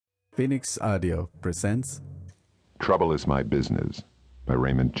Phoenix Audio presents Trouble is My Business by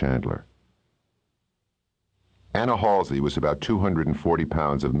Raymond Chandler. Anna Halsey was about 240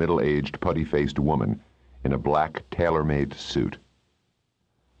 pounds of middle-aged, putty-faced woman in a black, tailor-made suit.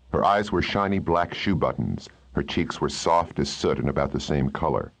 Her eyes were shiny black shoe buttons. Her cheeks were soft as soot and about the same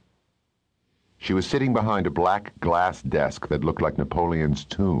color. She was sitting behind a black glass desk that looked like Napoleon's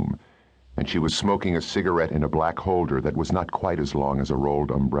tomb, and she was smoking a cigarette in a black holder that was not quite as long as a rolled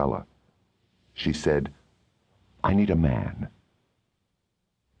umbrella. She said, "I need a man."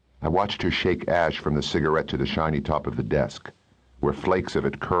 I watched her shake ash from the cigarette to the shiny top of the desk, where flakes of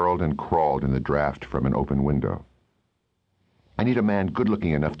it curled and crawled in the draft from an open window. "I need a man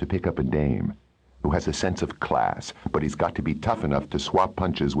good-looking enough to pick up a dame, who has a sense of class, but he's got to be tough enough to swap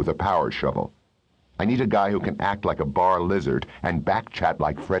punches with a power shovel. I need a guy who can act like a bar lizard and backchat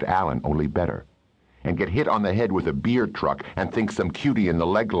like Fred Allen, only better, and get hit on the head with a beer truck and think some cutie in the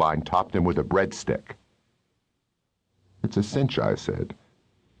leg line topped him with a breadstick." "It's a cinch," I said.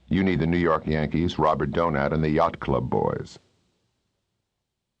 "You need the New York Yankees, Robert Donat, and the Yacht Club boys."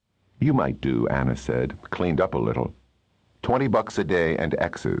 "You might do," Anna said, cleaned up a little. $20 a day and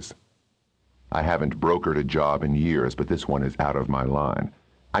X's. I haven't brokered a job in years, but this one is out of my line.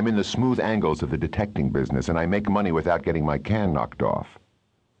 I'm in the smooth angles of the detecting business, and I make money without getting my can knocked off.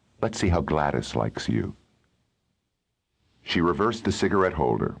 Let's see how Gladys likes you." She reversed the cigarette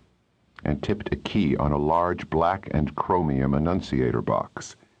holder and tipped a key on a large black and chromium annunciator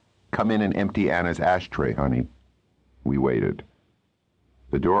box. "Come in and empty Anna's ashtray, honey." We waited.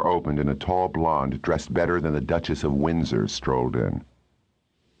 The door opened and a tall blonde, dressed better than the Duchess of Windsor, strolled in.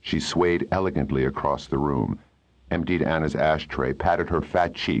 She swayed elegantly across the room, emptied Anna's ashtray, patted her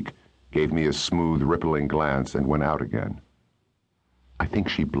fat cheek, gave me a smooth, rippling glance, and went out again. "I think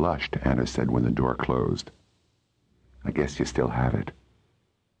she blushed," Anna said when the door closed. "I guess you still have it."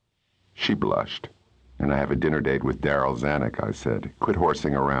 She blushed, and I have a dinner date with Darryl Zanuck, I said. "Quit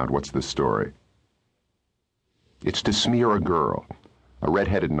horsing around. What's the story?" "It's to smear a girl. A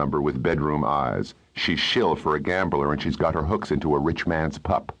red-headed number with bedroom eyes. She's shill for a gambler, and she's got her hooks into a rich man's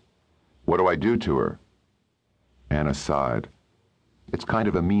pup. What do I do to her?" Anna sighed. "It's kind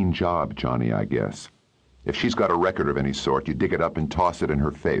of a mean job, Johnny, I guess. If she's got a record of any sort, you dig it up and toss it in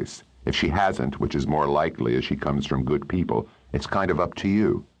her face. If she hasn't, which is more likely as she comes from good people, it's kind of up to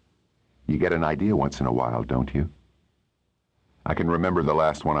you. You get an idea once in a while, don't you?" I can remember the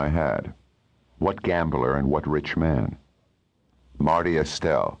last one I had. What gambler and what rich man? Marty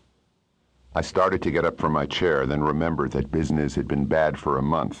Estelle. I started to get up from my chair, then remembered that business had been bad for a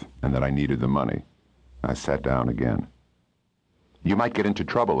month and that I needed the money. I sat down again. "You might get into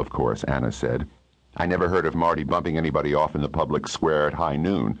trouble, of course," Anna said. "I never heard of Marty bumping anybody off in the public square at high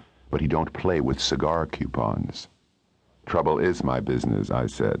noon, but he don't play with cigar coupons." "Trouble is my business," I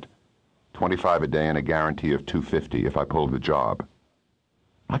said. 25 a day and a guarantee of $250 if I pull the job."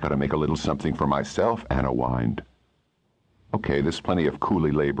 "I gotta make a little something for myself," Anna whined. "Okay, there's plenty of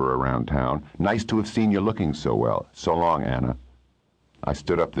coolie labor around town. Nice to have seen you looking so well. So long, Anna." I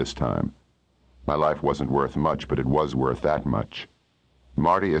stood up this time. My life wasn't worth much, but it was worth that much.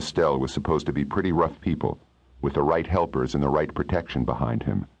 Marty Estelle was supposed to be pretty rough people, with the right helpers and the right protection behind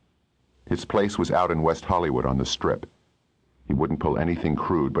him. His place was out in West Hollywood on the Strip. He wouldn't pull anything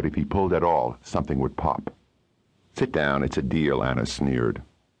crude, but if he pulled at all, something would pop. "Sit down, it's a deal," Anna sneered.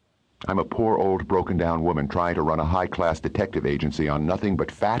 "I'm a poor old broken-down woman trying to run a high-class detective agency on nothing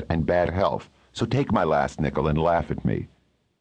but fat and bad health, so take my last nickel and laugh at me.